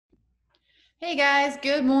Hey guys,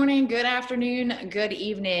 good morning, good afternoon, good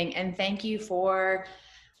evening, and thank you for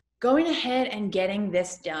going ahead and getting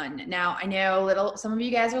this done. Now, I know some of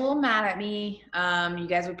you guys are a little mad at me. You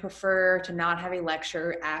guys would prefer to not have a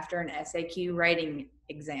lecture after an SAQ writing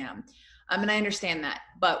exam. And I understand that,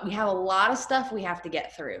 but we have a lot of stuff we have to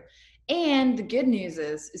get through. And the good news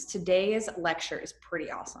is today's lecture is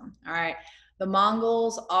pretty awesome. All right. The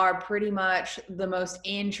Mongols are pretty much the most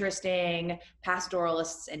interesting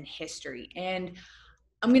pastoralists in history. And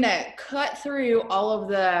I'm going to cut through all of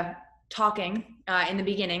the talking in the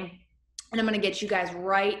beginning, and I'm going to get you guys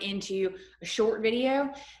right into a short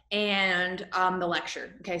video and the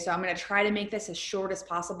lecture. Okay, so I'm going to try to make this as short as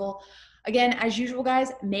possible. Again, as usual,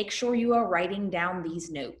 guys, make sure you are writing down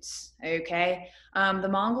these notes. Okay, the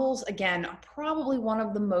Mongols, again, are probably one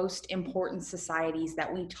of the most important societies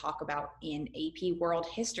that we talk about in AP World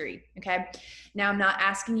History. Okay, now I'm not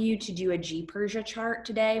asking you to do a G-Persia chart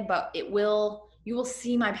today, but you will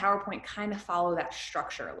see my PowerPoint kind of follow that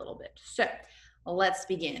structure a little bit. So let's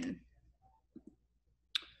begin.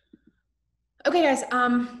 Okay, guys.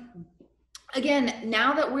 Again,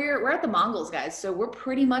 now that we're at the Mongols, guys, so we're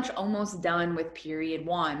pretty much almost done with period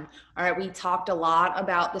one. All right, we talked a lot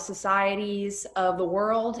about the societies of the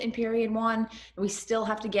world in period one. We still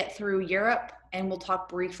have to get through Europe, and we'll talk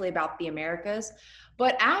briefly about the Americas.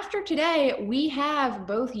 But after today, we have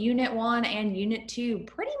both Unit 1 and Unit 2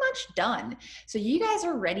 pretty much done. So you guys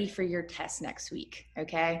are ready for your test next week,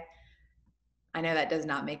 okay? I know that does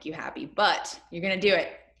not make you happy, but you're going to do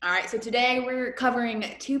it. All right, so today we're covering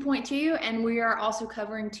 2.2 and we are also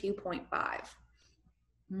covering 2.5.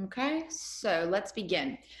 Okay, so let's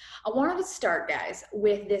begin. I wanted to start, guys,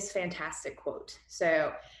 with this fantastic quote.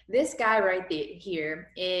 So this guy right here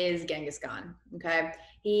is Genghis Khan, okay?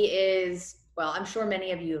 He is, well, I'm sure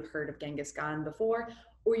many of you have heard of Genghis Khan before,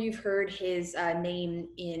 or you've heard his name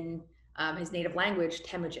in his native language,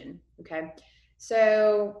 Temujin, okay?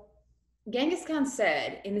 So Genghis Khan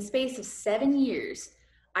said, in the space of 7 years,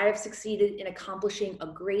 I have succeeded in accomplishing a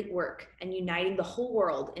great work and uniting the whole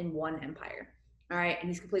world in one empire. All right, and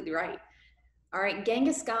he's completely right. All right,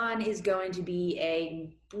 Genghis Khan is going to be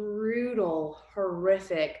a brutal,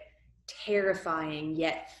 horrific, terrifying,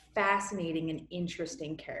 yet fascinating and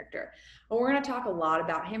interesting character. And we're going to talk a lot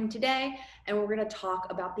about him today, and we're going to talk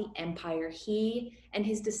about the empire he and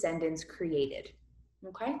his descendants created.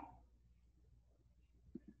 Okay?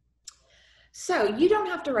 So you don't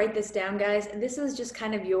have to write this down, guys. This is just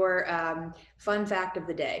kind of your fun fact of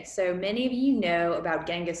the day. So many of you know about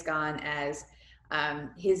Genghis Khan as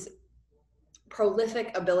his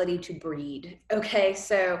prolific ability to breed. Okay,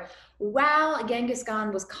 so while Genghis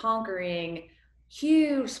Khan was conquering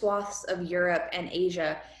huge swaths of Europe and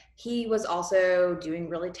Asia, he was also doing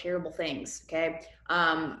really terrible things. Okay,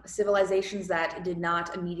 civilizations that did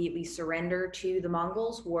not immediately surrender to the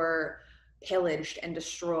Mongols were pillaged and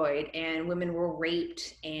destroyed, and women were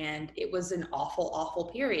raped, and it was an awful, awful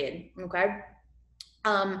period. Okay,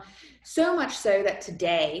 so much so that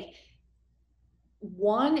today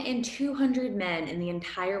 1 in 200 men in the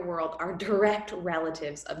entire world are direct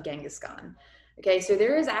relatives of Genghis Khan. Okay, so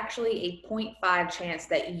there is actually a 0.5 chance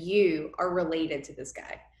that you are related to this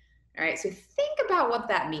guy. All right, so think about what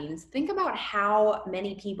that means. Think about how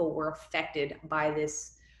many people were affected by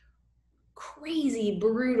this crazy,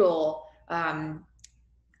 brutal,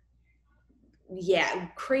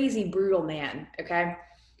 crazy, brutal man. Okay,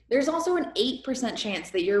 there's also an 8%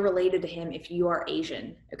 chance that you're related to him if you are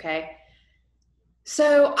Asian. Okay.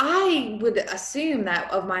 So I would assume that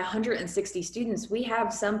of my 160 students, we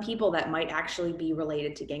have some people that might actually be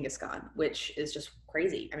related to Genghis Khan, which is just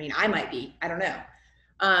crazy. I mean, I might be, I don't know.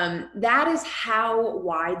 That is how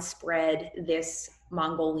widespread this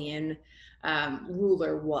Mongolian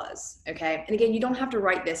ruler was, okay? And again, you don't have to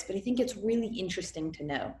write this, but I think it's really interesting to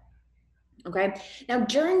know. Okay. Now,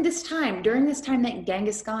 during this time that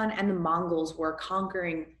Genghis Khan and the Mongols were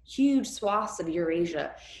conquering huge swaths of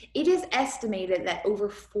Eurasia, it is estimated that over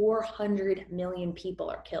 400 million people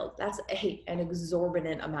are killed. That's an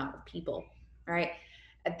exorbitant amount of people. All right.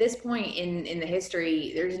 At this point in the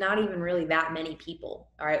history, there's not even really that many people.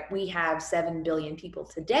 All right. We have 7 billion people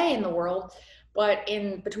today in the world, but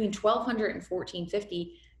in between 1200 and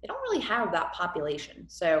 1450, they don't really have that population.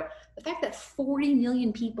 So the fact that 40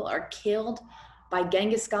 million people are killed by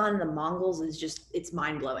Genghis Khan and the Mongols is just, it's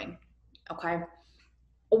mind-blowing. Okay.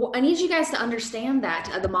 I need you guys to understand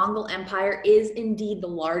that the Mongol Empire is indeed the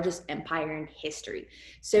largest empire in history.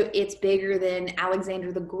 So it's bigger than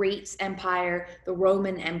Alexander the Great's empire, the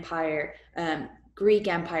Roman Empire, Greek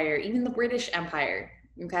Empire, even the British Empire.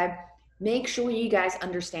 Okay. Make sure you guys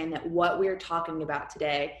understand that what we're talking about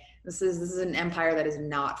today, this is an empire that is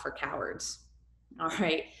not for cowards. All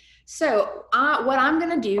right. So what I'm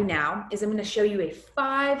going to do now is I'm going to show you a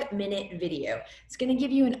 5-minute video. It's going to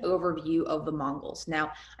give you an overview of the Mongols.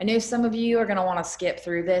 Now, I know some of you are going to want to skip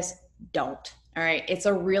through this. Don't. All right. It's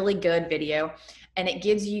a really good video, and it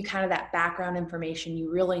gives you kind of that background information you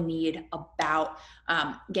really need about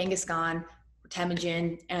Genghis Khan,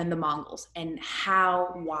 Temujin, and the Mongols, and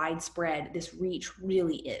how widespread this reach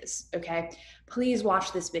really is. Okay. Please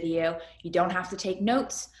watch this video. You don't have to take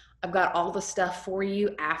notes. I've got all the stuff for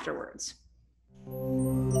you afterwards.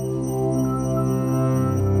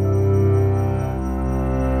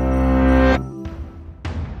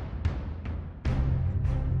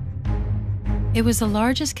 It was the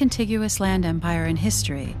largest contiguous land empire in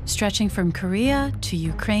history, stretching from Korea to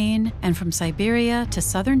Ukraine and from Siberia to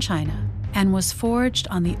southern China, and was forged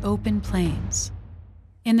on the open plains.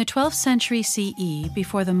 In the 12th century CE,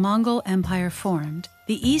 before the Mongol Empire formed,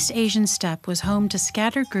 the East Asian steppe was home to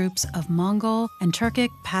scattered groups of Mongol and Turkic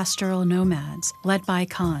pastoral nomads led by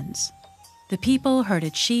Khans. The people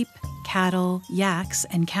herded sheep, cattle, yaks,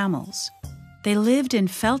 and camels. They lived in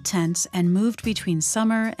felt tents and moved between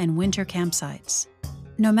summer and winter campsites.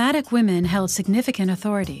 Nomadic women held significant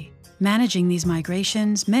authority, managing these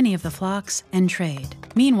migrations, many of the flocks, and trade.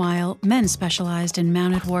 Meanwhile, men specialized in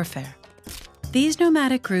mounted warfare. These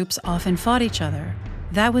nomadic groups often fought each other.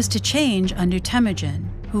 That was to change under Temujin,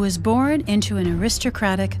 who was born into an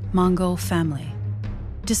aristocratic Mongol family.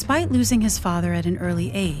 Despite losing his father at an early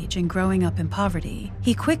age and growing up in poverty,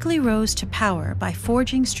 he quickly rose to power by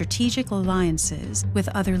forging strategic alliances with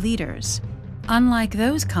other leaders. Unlike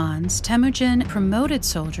those Khans, Temujin promoted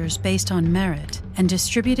soldiers based on merit and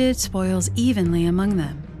distributed spoils evenly among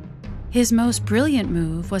them. His most brilliant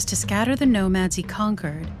move was to scatter the nomads he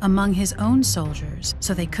conquered among his own soldiers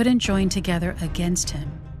so they couldn't join together against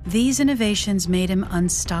him. These innovations made him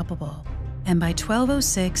unstoppable, and by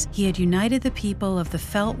 1206 he had united the people of the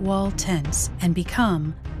felt wall tents and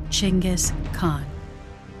become Genghis Khan.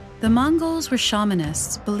 The Mongols were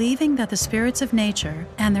shamanists, believing that the spirits of nature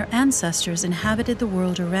and their ancestors inhabited the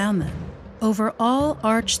world around them. Over all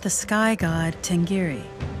arched the sky god Tengiri.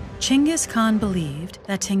 Genghis Khan believed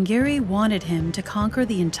that Tengiri wanted him to conquer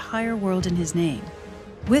the entire world in his name.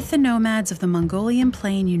 With the nomads of the Mongolian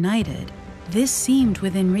plain united, this seemed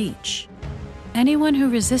within reach. Anyone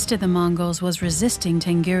who resisted the Mongols was resisting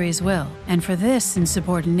Tengiri's will, and for this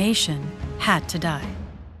insubordination had to die.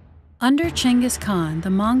 Under Genghis Khan,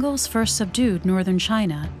 the Mongols first subdued northern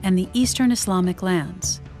China and the eastern Islamic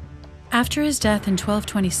lands. After his death in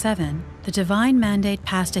 1227, the divine mandate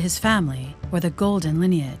passed to his family, or the Golden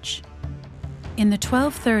Lineage. In the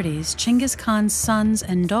 1230s, Genghis Khan's sons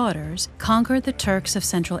and daughters conquered the Turks of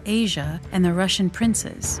Central Asia and the Russian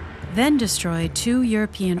princes, then destroyed 2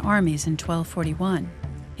 European armies in 1241.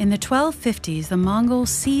 In the 1250s, the Mongols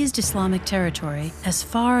seized Islamic territory as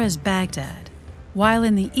far as Baghdad, while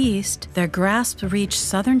in the east, their grasp reached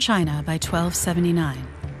southern China by 1279.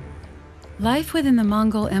 Life within the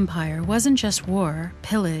Mongol Empire wasn't just war,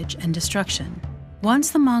 pillage, and destruction.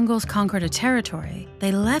 Once the Mongols conquered a territory,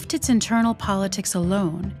 they left its internal politics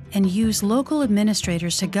alone and used local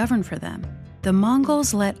administrators to govern for them. The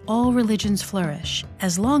Mongols let all religions flourish,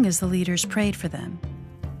 as long as the leaders prayed for them.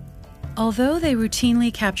 Although they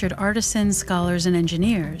routinely captured artisans, scholars, and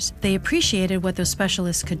engineers, they appreciated what those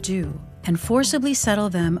specialists could do and forcibly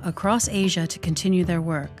settled them across Asia to continue their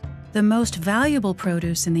work. The most valuable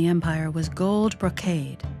produce in the empire was gold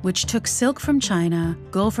brocade, which took silk from China,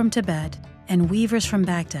 gold from Tibet, and weavers from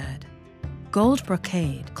Baghdad. Gold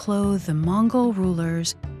brocade clothed the Mongol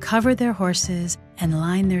rulers, covered their horses, and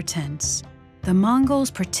lined their tents. The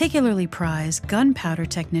Mongols particularly prized gunpowder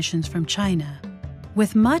technicians from China.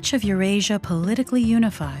 With much of Eurasia politically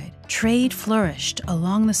unified, trade flourished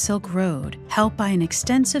along the Silk Road, helped by an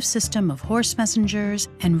extensive system of horse messengers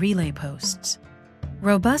and relay posts.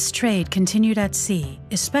 Robust trade continued at sea,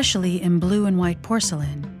 especially in blue and white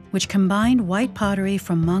porcelain, which combined white pottery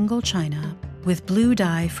from Mongol China with blue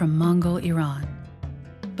dye from Mongol Iran.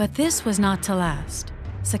 But this was not to last.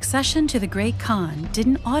 Succession to the Great Khan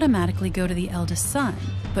didn't automatically go to the eldest son,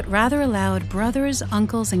 but rather allowed brothers,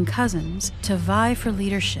 uncles, and cousins to vie for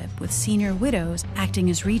leadership, with senior widows acting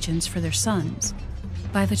as regents for their sons.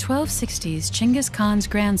 By the 1260s, Genghis Khan's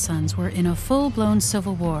grandsons were in a full-blown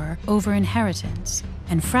civil war over inheritance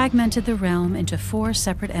and fragmented the realm into 4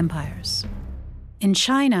 separate empires. In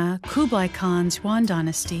China, Kublai Khan's Yuan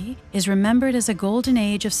dynasty is remembered as a golden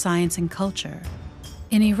age of science and culture.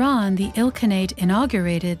 In Iran, the Ilkhanate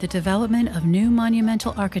inaugurated the development of new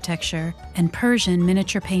monumental architecture and Persian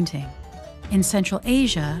miniature painting. In Central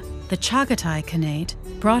Asia, The Chagatai Khanate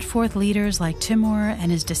brought forth leaders like Timur and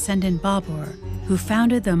his descendant Babur, who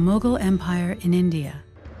founded the Mughal Empire in India.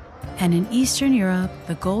 And in Eastern Europe,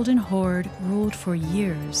 the Golden Horde ruled for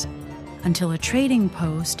years, until a trading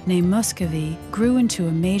post named Muscovy grew into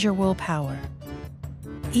a major world power.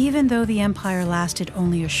 Even though the empire lasted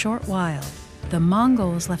only a short while, the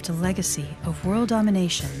Mongols left a legacy of world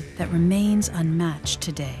domination that remains unmatched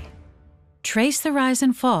today. Trace the rise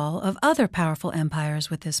and fall of other powerful empires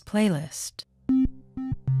with this playlist.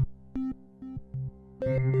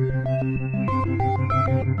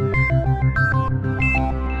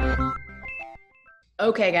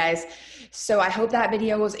 Okay, guys. So I hope that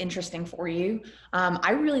video was interesting for you.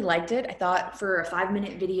 I really liked it. I thought for a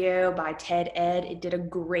 5-minute video by Ted Ed, it did a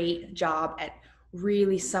great job at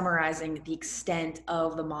really summarizing the extent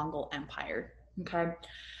of the Mongol Empire. Okay.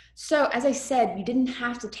 So as I said, you didn't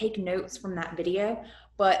have to take notes from that video,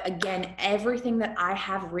 but again, everything that I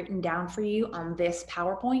have written down for you on this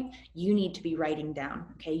PowerPoint, you need to be writing down,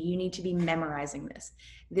 okay? You need to be memorizing this.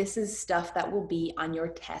 This is stuff that will be on your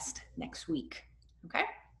test next week, okay?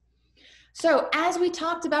 So as we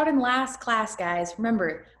talked about in last class, guys,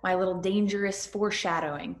 remember my little dangerous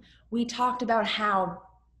foreshadowing. We talked about how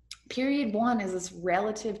period 1 is this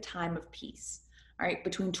relative time of peace. All right,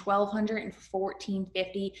 between 1200 and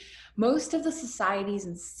 1450, most of the societies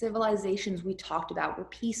and civilizations we talked about were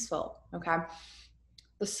peaceful, okay?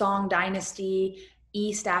 The Song Dynasty,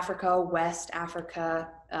 East Africa, West Africa,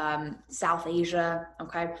 South Asia,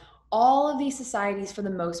 okay? All of these societies, for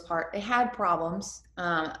the most part, they had problems,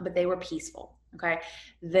 but they were peaceful, okay?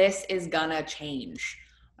 This is gonna change,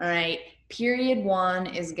 all right? Period 1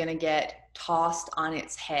 is gonna get tossed on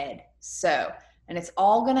its head. So, and it's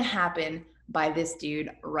all gonna happen by this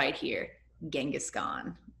dude right here, Genghis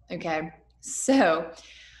Khan, okay? So,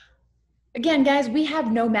 again, guys, we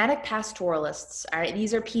have nomadic pastoralists, all right?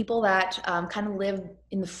 These are people that kind of live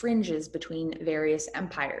in the fringes between various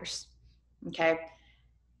empires, okay?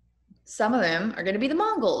 Some of them are gonna be the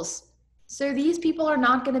Mongols. So these people are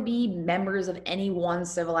not gonna be members of any one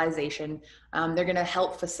civilization. They're gonna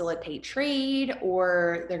help facilitate trade,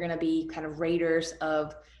 or they're gonna be kind of raiders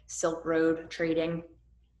of Silk Road trading.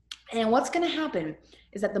 And what's going to happen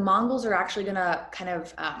is that the Mongols are actually going to kind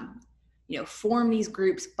of, form these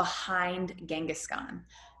groups behind Genghis Khan.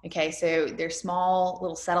 Okay, so they're small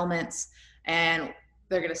little settlements, and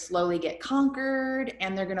they're going to slowly get conquered,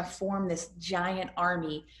 and they're going to form this giant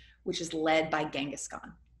army, which is led by Genghis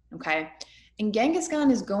Khan. Okay, and Genghis Khan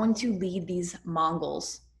is going to lead these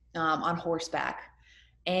Mongols on horseback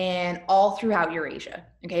and all throughout Eurasia.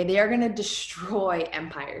 Okay, they are going to destroy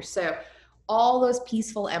empires. So all those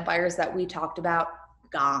peaceful empires that we talked about,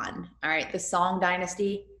 gone. All right, the Song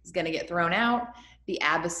Dynasty is going to get thrown out, the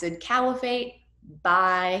Abbasid Caliphate,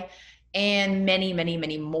 bye, and many, many,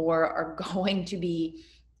 many more are going to be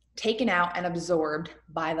taken out and absorbed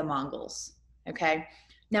by the Mongols. Okay,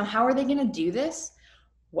 now how are they going to do this?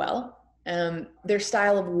 Well, their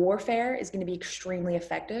style of warfare is going to be extremely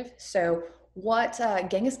effective. So what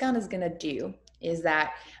Genghis Khan is going to do is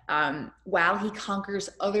that while he conquers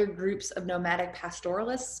other groups of nomadic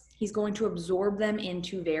pastoralists, he's going to absorb them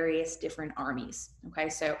into various different armies. Okay,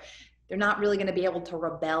 so they're not really going to be able to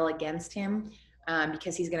rebel against him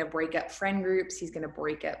because he's going to break up friend groups, he's going to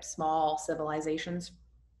break up small civilizations,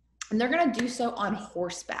 and they're going to do so on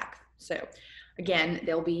horseback. So again,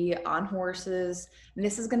 they'll be on horses, and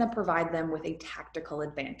this is going to provide them with a tactical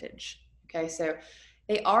advantage. Okay, so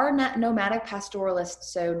they are nomadic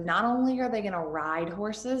pastoralists, so not only are they going to ride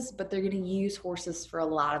horses, but they're going to use horses for a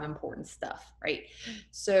lot of important stuff, right?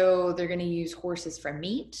 So they're going to use horses for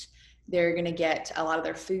meat. They're going to get a lot of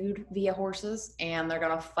their food via horses, and they're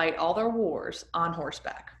going to fight all their wars on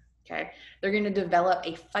horseback, okay? They're going to develop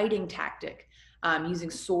a fighting tactic using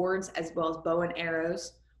swords as well as bow and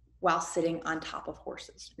arrows while sitting on top of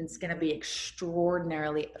horses. It's going to be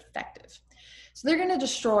extraordinarily effective. So they're going to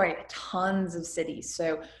destroy tons of cities.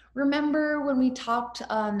 So remember when we talked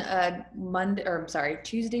on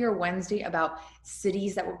Tuesday or Wednesday about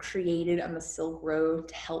cities that were created on the Silk Road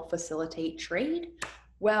to help facilitate trade?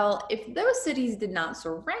 Well, if those cities did not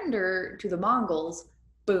surrender to the Mongols,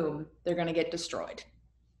 boom, they're going to get destroyed.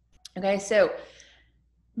 Okay, so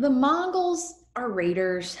the Mongols are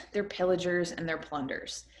raiders, they're pillagers, and they're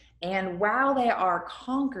plunderers. And while they are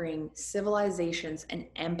conquering civilizations and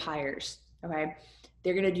empires, okay,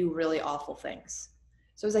 they're going to do really awful things.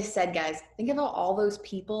 So as I said, guys, think about all those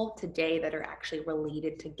people today that are actually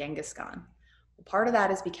related to Genghis Khan. Well, part of that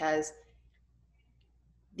is because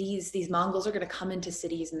these Mongols are going to come into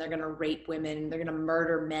cities and they're going to rape women, they're going to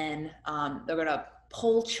murder men, they're going to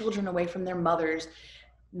pull children away from their mothers.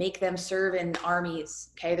 make them serve in armies.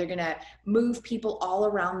 Okay, they're gonna move people all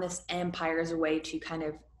around this empire as a way to kind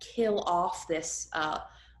of kill off this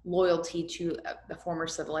loyalty to the former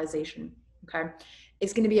civilization. Okay,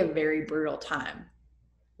 it's gonna be a very brutal time,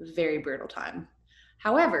 very brutal time.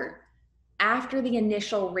 However, after the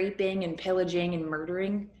initial raping and pillaging and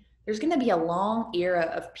murdering, there's going to be a long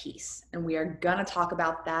era of peace. And we are going to talk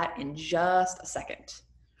about that in just a second.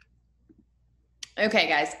 Okay,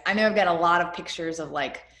 guys, I know I've got a lot of pictures of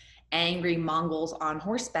like angry Mongols on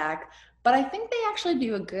horseback, but I think they actually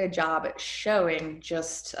do a good job at showing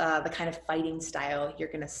just the kind of fighting style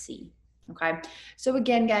you're going to see. Okay, so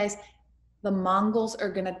again, guys, the Mongols are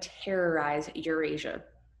going to terrorize Eurasia.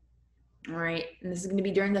 All right, and this is going to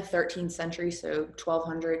be during the 13th century, so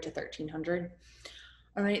 1200 to 1300.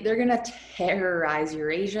 All right, they're going to terrorize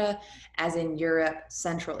Eurasia, as in Europe,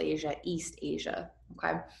 Central Asia, East Asia,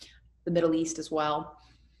 okay, the Middle East as well.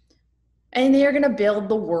 And they are going to build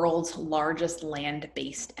the world's largest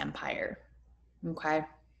land-based empire, okay?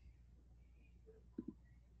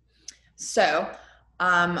 So,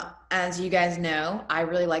 as you guys know, I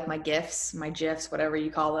really like my GIFs, whatever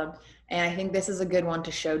you call them. And I think this is a good one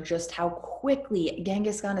to show just how quickly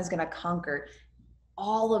Genghis Khan is going to conquer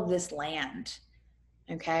all of this land.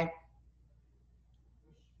 Okay.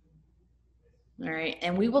 All right.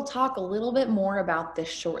 And we will talk a little bit more about this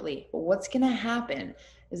shortly. But what's going to happen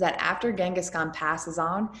is that after Genghis Khan passes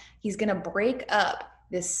on, he's going to break up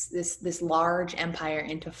this large empire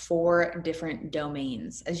into 4 different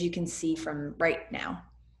domains, as you can see from right now.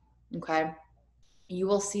 Okay. You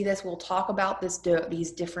will see this. We'll talk about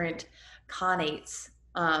these different khanates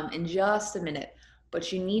in just a minute.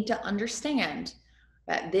 But you need to understand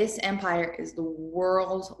that this empire is the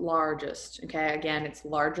world's largest. Okay, again, it's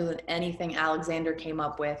larger than anything Alexander came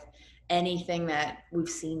up with, anything that we've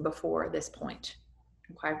seen before this point.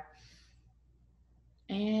 Okay,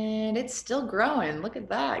 and it's still growing. Look at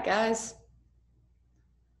that, guys.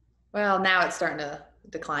 Well, now it's starting to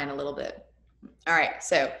decline a little bit. All right,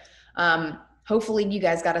 so hopefully you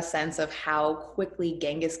guys got a sense of how quickly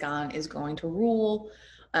Genghis Khan is going to rule.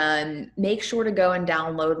 Make sure to go and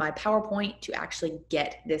download my PowerPoint to actually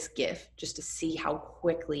get this GIF, just to see how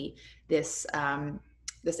quickly this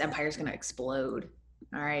empire is going to explode.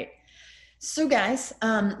 All right. So guys,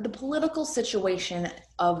 the political situation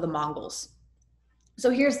of the Mongols. So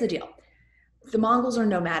here's the deal. The Mongols are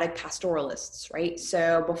nomadic pastoralists, right?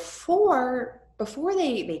 So before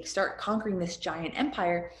they start conquering this giant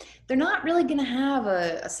empire, they're not really going to have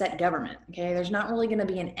a set government. Okay, there's not really going to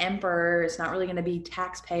be an emperor. It's not really going to be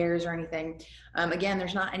taxpayers or anything. Again,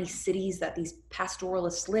 there's not any cities that these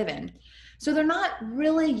pastoralists live in, so they're not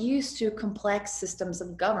really used to complex systems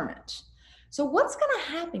of government. So what's going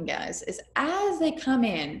to happen, guys, is as they come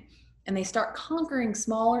in and they start conquering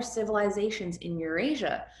smaller civilizations in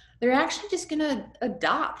Eurasia, they're actually just going to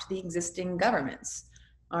adopt the existing governments.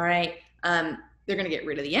 All right. They're going to get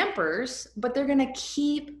rid of the emperors, but they're going to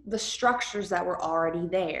keep the structures that were already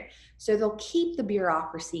there. So they'll keep the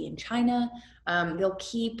bureaucracy in China. They'll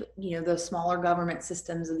keep, the smaller government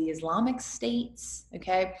systems of the Islamic states.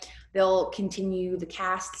 Okay. They'll continue the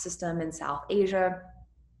caste system in South Asia.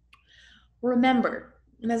 Remember,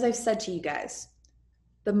 and as I've said to you guys,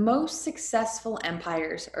 the most successful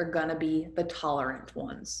empires are going to be the tolerant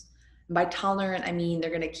ones. And by tolerant, I mean they're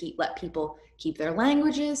going to let people keep their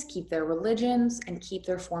languages, keep their religions, and keep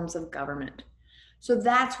their forms of government. So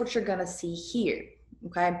that's what you're going to see here,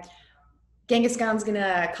 okay? Genghis Khan's going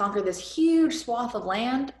to conquer this huge swath of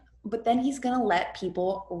land, but then he's going to let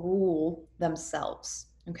people rule themselves,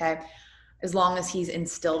 okay? As long as he's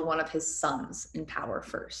instilled one of his sons in power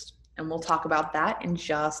first. And we'll talk about that in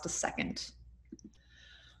just a second.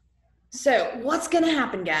 So what's going to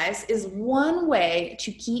happen, guys, is one way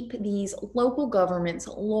to keep these local governments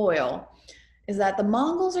loyal is that the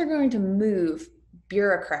Mongols are going to move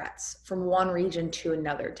bureaucrats from one region to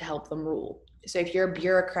another to help them rule. So if you're a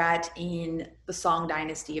bureaucrat in the Song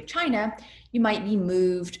Dynasty of China, you might be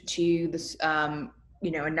moved to this,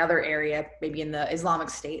 another area, maybe in the Islamic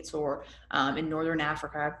states or in Northern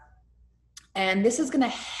Africa. And this is going to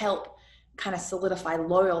help kind of solidify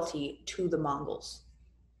loyalty to the Mongols.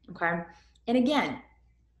 Okay. And again,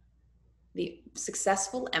 the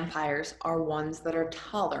successful empires are ones that are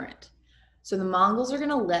tolerant. So the Mongols are going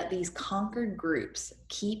to let these conquered groups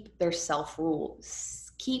keep their self-rule,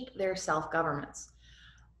 keep their self-governments,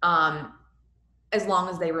 as long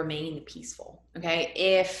as they remain peaceful. Okay.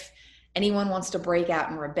 If anyone wants to break out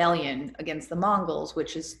in rebellion against the Mongols,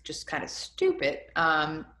 which is just kind of stupid,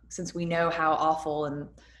 since we know how awful and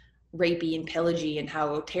rapey and pillagey and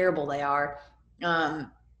how terrible they are,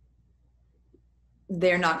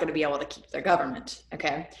 they're not going to be able to keep their government.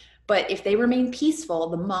 Okay. But if they remain peaceful,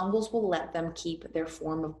 the Mongols will let them keep their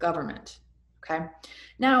form of government. Okay.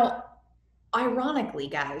 Now, ironically,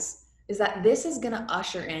 guys, is that this is going to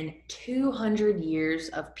usher in 200 years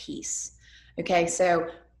of peace. Okay. So,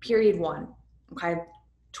 period one. Okay.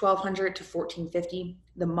 1200 to 1450,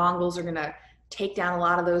 the Mongols are going to take down a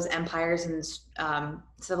lot of those empires and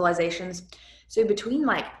civilizations. So, between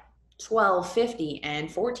like 1250 and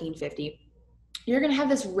 1450, you're going to have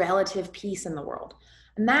this relative peace in the world.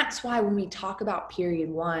 And that's why when we talk about period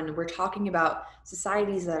one, we're talking about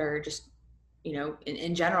societies that are just,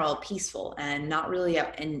 in general, peaceful and not really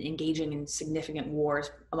engaging in significant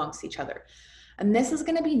wars amongst each other. And this is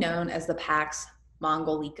going to be known as the Pax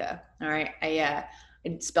Mongolica. All right. I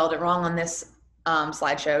spelled it wrong on this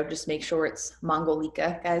slideshow. Just make sure it's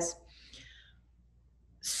Mongolica, guys.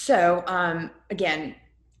 So, again,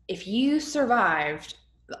 if you survived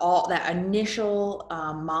all that initial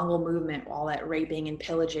Mongol movement, all that raping and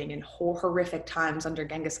pillaging and horrific times under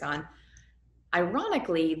Genghis Khan,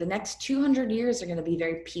 ironically, the next 200 years are going to be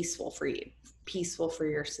very peaceful for you, peaceful for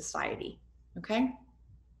your society. Okay.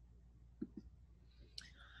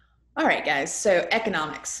 All right, guys, so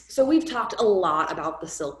economics. So we've talked a lot about the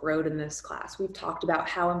Silk Road in this class. We've talked about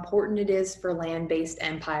how important it is for land-based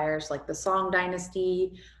empires like the Song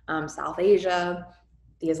Dynasty, South Asia,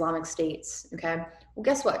 the Islamic states, okay? Well,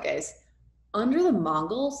 guess what, guys? Under the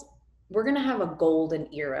Mongols, we're gonna have a golden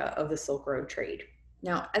era of the Silk Road trade.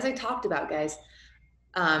 Now, as I talked about, guys,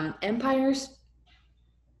 empires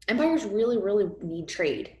really, really need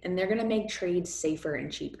trade, and they're gonna make trade safer and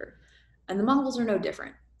cheaper. And the Mongols are no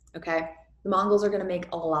different. Okay. The Mongols are going to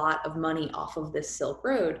make a lot of money off of this Silk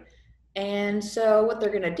Road. And so what they're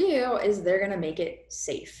going to do is they're going to make it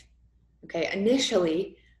safe. Okay.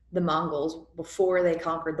 Initially, the Mongols, before they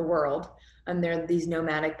conquered the world, and they're these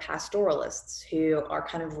nomadic pastoralists who are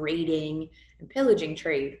kind of raiding and pillaging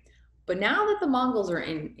trade. But now that the Mongols are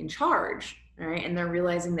in charge, all right, and they're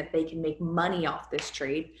realizing that they can make money off this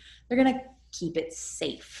trade, they're going to keep it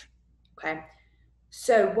safe. Okay.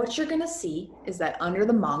 So what you're going to see is that under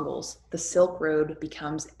the Mongols, the Silk Road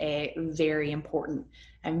becomes a very important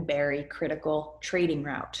and very critical trading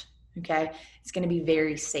route. Okay. It's going to be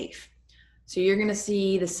very safe. So you're going to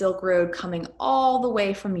see the Silk Road coming all the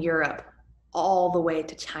way from Europe, all the way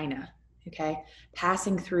to China. Okay.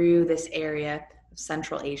 Passing through this area of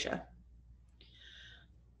Central Asia.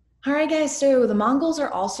 All right, guys, so the Mongols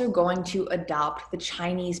are also going to adopt the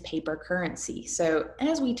Chinese paper currency. So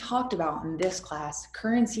as we talked about in this class,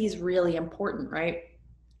 currency is really important, right?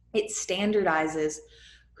 It standardizes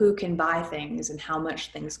who can buy things and how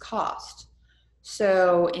much things cost.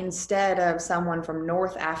 So instead of someone from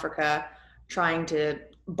North Africa trying to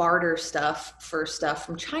barter stuff for stuff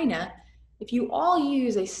from China, if you all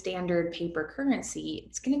use a standard paper currency,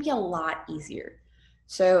 it's going to be a lot easier.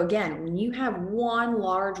 So again, when you have one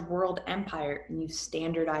large world empire and you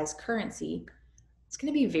standardize currency, it's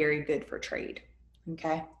going to be very good for trade.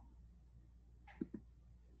 Okay.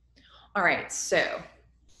 All right. So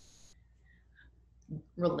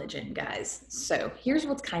religion, guys. So here's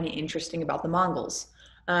what's kind of interesting about the Mongols.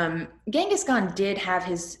 Genghis Khan did have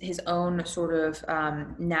his own sort of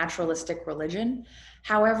naturalistic religion.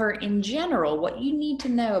 However, in general, what you need to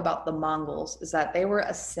know about the Mongols is that they were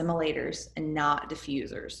assimilators and not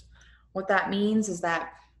diffusers. What that means is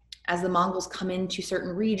that as the Mongols come into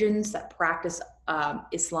certain regions that practice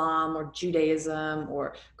Islam or Judaism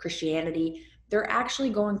or Christianity, they're actually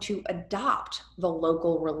going to adopt the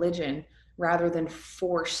local religion rather than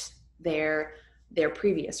force their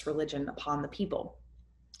previous religion upon the people.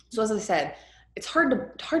 So as I said, it's hard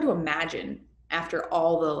to imagine after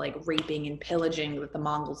all the like raping and pillaging that the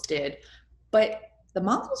Mongols did, but the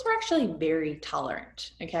Mongols were actually very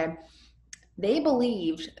tolerant. Okay, they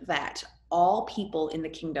believed that all people in the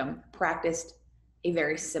kingdom practiced a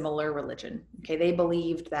very similar religion. Okay, they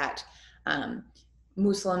believed that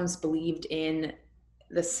Muslims believed in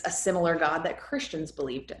a similar God that Christians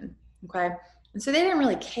believed in. Okay, and so they didn't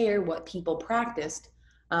really care what people practiced.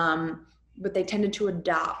 But they tended to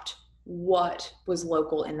adopt what was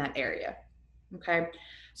local in that area. Okay,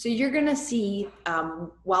 so you're going to see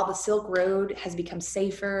while the Silk Road has become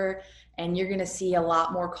safer and you're going to see a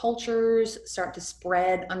lot more cultures start to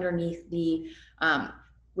spread underneath the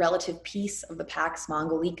relative peace of the Pax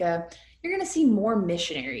Mongolica, you're going to see more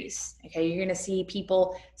missionaries. Okay, you're going to see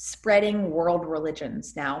people spreading world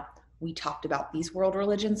religions. Now, we talked about these world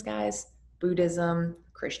religions, guys. Buddhism,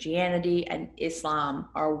 Christianity, and Islam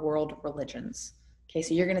are world religions. Okay,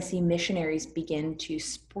 so you're going to see missionaries begin to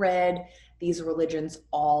spread these religions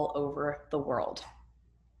all over the world.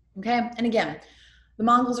 Okay, and again, the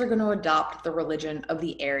Mongols are going to adopt the religion of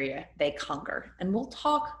the area they conquer. And we'll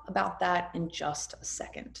talk about that in just a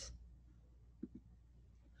second.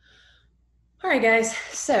 All right, guys.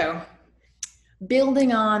 So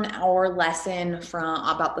building on our lesson from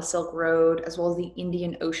about the Silk Road as well as the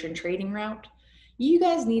Indian Ocean trading route, you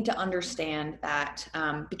guys need to understand that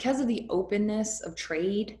because of the openness of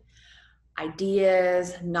trade,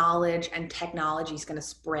 ideas, knowledge, and technology is going to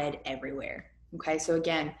spread everywhere. Okay, so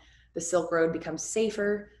again, the Silk Road becomes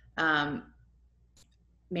safer.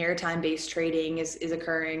 Maritime-based trading is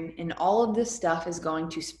occurring, and all of this stuff is going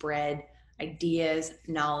to spread ideas,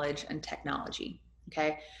 knowledge, and technology.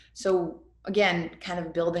 Okay, so again, kind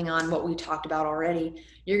of building on what we talked about already,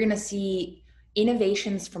 you're going to see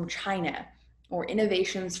innovations from China or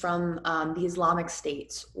innovations from the Islamic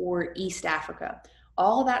states or East Africa.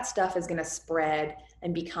 All that stuff is going to spread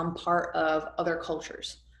and become part of other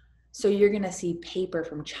cultures. So you're going to see paper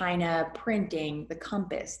from China, printing, the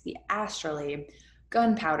compass, the astrolabe,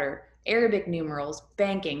 gunpowder, Arabic numerals,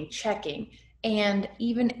 banking, checking, and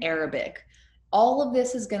even Arabic. All of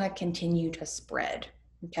this is going to continue to spread.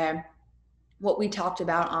 Okay. What we talked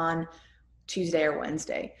about on Tuesday or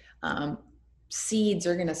Wednesday. Seeds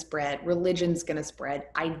are going to spread, religion's going to spread,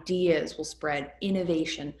 ideas will spread,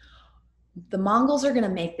 innovation. The Mongols are going to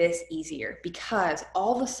make this easier because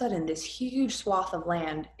all of a sudden this huge swath of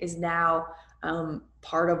land is now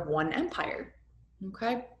part of one empire.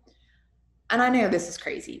 Okay. And I know this is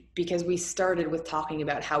crazy because we started with talking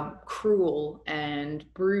about how cruel and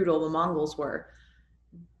brutal the Mongols were.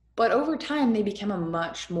 But over time, they become a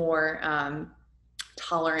much more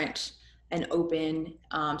tolerant and open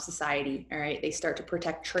society. All right. They start to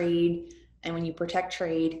protect trade. And when you protect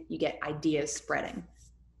trade, you get ideas spreading.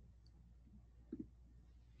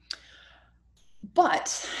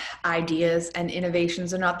 But ideas and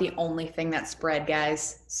innovations are not the only thing that spread,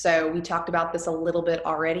 guys. So we talked about this a little bit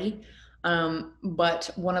already. But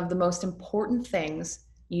one of the most important things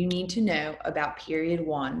you need to know about period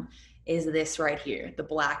one is this right here, the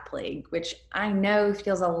Black Plague, which I know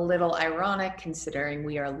feels a little ironic considering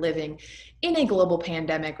we are living in a global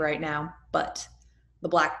pandemic right now, but the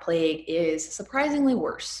Black Plague is surprisingly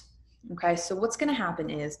worse. Okay, so what's going to happen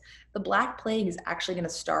is the Black Plague is actually going to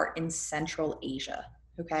start in Central Asia.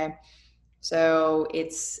 Okay, so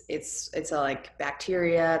it's a like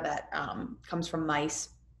bacteria that comes from mice.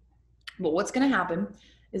 But what's going to happen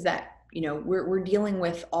is that we're dealing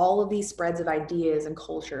with all of these spreads of ideas and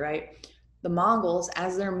culture, right? The Mongols,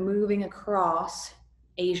 as they're moving across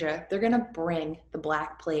Asia, they're going to bring the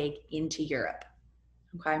Black Plague into Europe.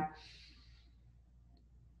 Okay.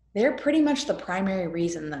 They're pretty much the primary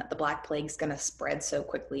reason that the Black Plague is going to spread so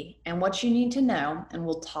quickly. And what you need to know, and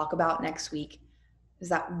we'll talk about next week, is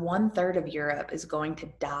that 1/3 of Europe is going to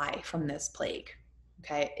die from this plague.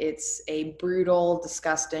 Okay, it's a brutal,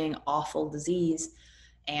 disgusting, awful disease,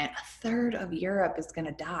 and 1/3 of Europe is going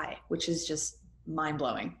to die, which is just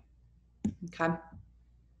mind-blowing. Okay.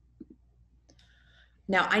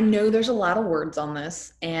 Now, I know there's a lot of words on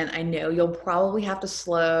this, and I know you'll probably have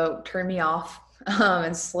to turn me off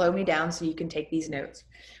and slow me down so you can take these notes.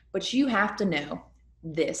 But you have to know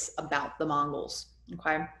this about the Mongols.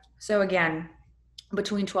 Okay. So again,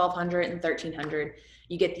 between 1200 and 1300,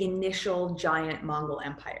 you get the initial giant Mongol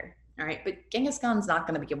Empire. All right. But Genghis Khan's not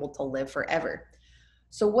going to be able to live forever.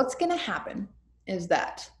 So what's going to happen is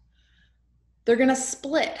that they're going to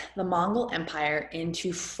split the Mongol Empire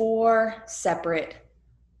into 4 separate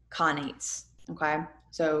khanates. Okay.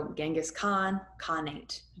 So Genghis Khan,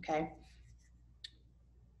 Khanate. Okay.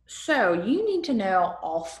 So you need to know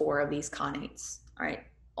all 4 of these khanates. All right.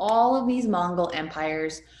 All of these Mongol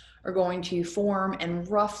empires are going to form and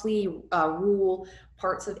roughly rule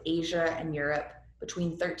parts of Asia and Europe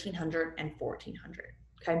between 1300 and 1400.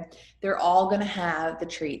 Okay. They're all going to have the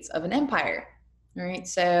traits of an empire. All right.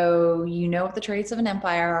 So you know what the traits of an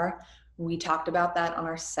empire are. We talked about that on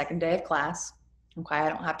our second day of class. Okay. I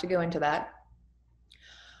don't have to go into that.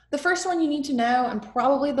 The first one you need to know, and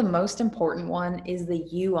probably the most important one, is the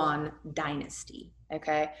Yuan dynasty,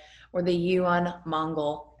 okay, or the Yuan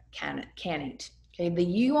Mongol Khanate. Okay, the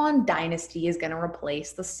Yuan dynasty is going to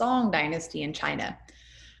replace the Song dynasty in China.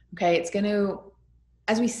 Okay, it's going to,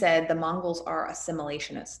 as we said, the Mongols are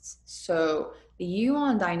assimilationists. So the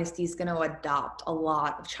Yuan dynasty is going to adopt a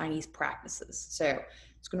lot of Chinese practices. So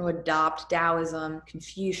it's going to adopt Taoism,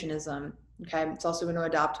 Confucianism. Okay, it's also going to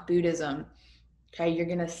adopt Buddhism. Okay, you're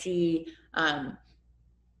going to see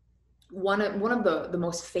one of the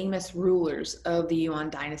most famous rulers of the Yuan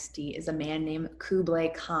dynasty is a man named Kublai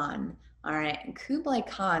Khan. All right, and Kublai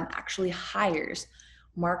Khan actually hires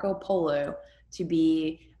Marco Polo to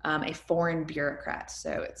be a foreign bureaucrat.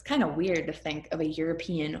 So it's kind of weird to think of a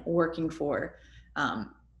European working for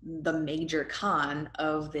the major Khan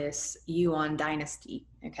of this Yuan dynasty.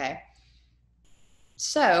 Okay.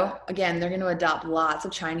 So again, they're going to adopt lots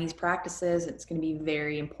of Chinese practices. It's going to be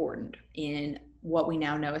very important in what we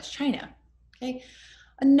now know as China. Okay.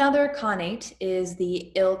 Another Khanate is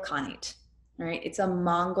the Il Khanate. All right. It's a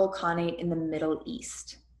Mongol Khanate in the Middle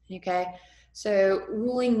East. Okay. So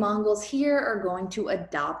ruling Mongols here are going to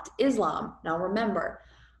adopt Islam. Now remember,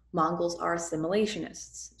 Mongols are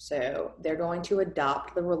assimilationists. So they're going to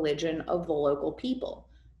adopt the religion of the local people.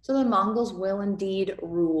 So the Mongols will indeed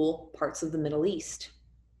rule parts of the Middle East.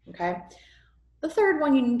 Okay. The third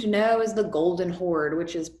one you need to know is the Golden Horde,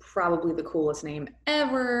 which is probably the coolest name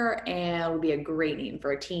ever and would be a great name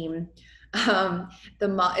for a team.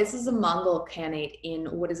 This is a Mongol Khanate in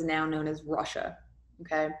what is now known as Russia.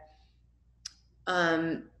 Okay.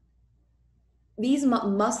 These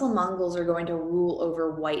Muslim Mongols are going to rule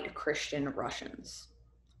over white Christian Russians.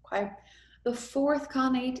 Okay. The fourth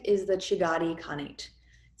Khanate is the Chagati Khanate.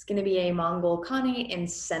 It's going to be a Mongol Khanate in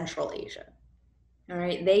Central Asia. All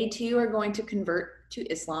right, they too are going to convert to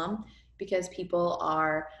Islam because people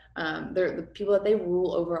are, the people that they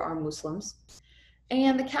rule over are Muslims.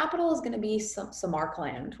 And the capital is going to be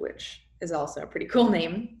Samarkand, which is also a pretty cool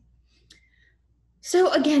name.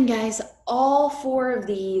 So again, guys, all four of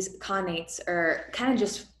these khanates are kind of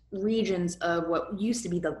just regions of what used to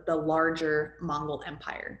be the larger Mongol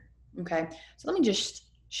Empire. Okay, so let me just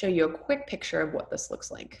show you a quick picture of what this looks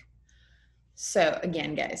like. So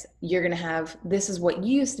again, guys, you're going to have, this is what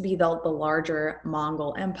used to be the larger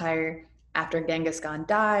Mongol Empire. After Genghis Khan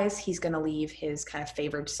dies, he's going to leave his kind of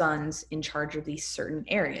favored sons in charge of these certain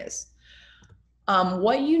areas.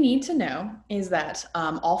 What you need to know is that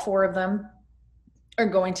all four of them are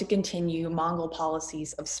going to continue Mongol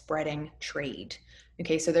policies of spreading trade.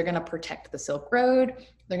 Okay, so they're going to protect the Silk Road.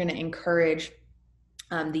 They're going to encourage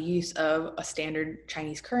the use of a standard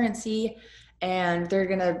Chinese currency, and they're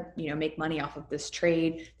going to make money off of this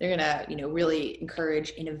trade. They're going to really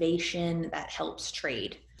encourage innovation that helps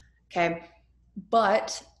trade. Okay,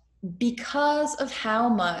 but because of how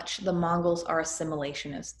much the Mongols are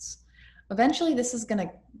assimilationists, eventually this is going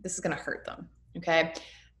to hurt them. Okay,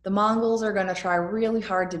 the Mongols are going to try really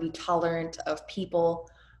hard to be tolerant of people,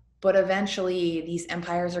 but eventually these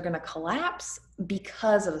empires are going to collapse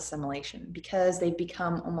because of assimilation, because they've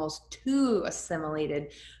become almost too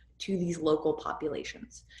assimilated to these local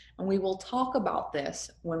populations. And we will talk about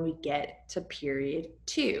this when we get to period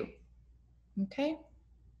 2. Okay?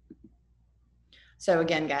 So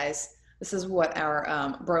again, guys, this is what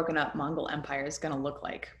our broken up Mongol Empire is going to look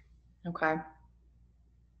like. Okay?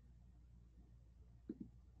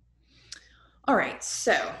 All right,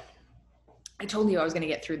 so I told you I was going to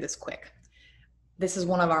get through this quick. This is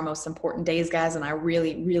one of our most important days, guys, and I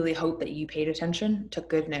really, really hope that you paid attention, took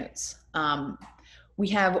good notes. We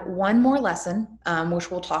have one more lesson,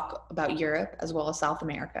 which we'll talk about Europe as well as South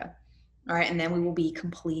America. All right, and then we will be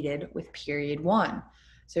completed with period 1.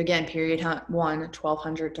 So again, period 1,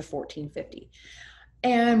 1200 to 1450.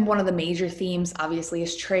 And one of the major themes, obviously,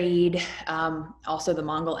 is trade, also the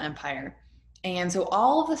Mongol Empire. And so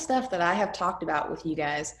all of the stuff that I have talked about with you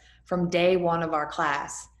guys from day 1 of our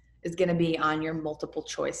class is going to be on your multiple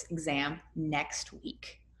choice exam next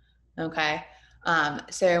week. Okay.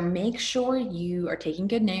 So make sure you are taking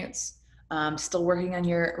good notes, still working on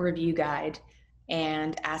your review guide,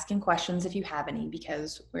 and asking questions if you have any,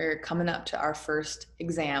 because we're coming up to our first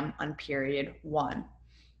exam on period 1.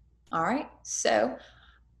 All right. So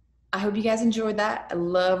I hope you guys enjoyed that. I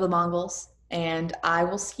love the Mongols, and I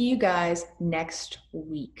will see you guys next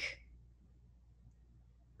week.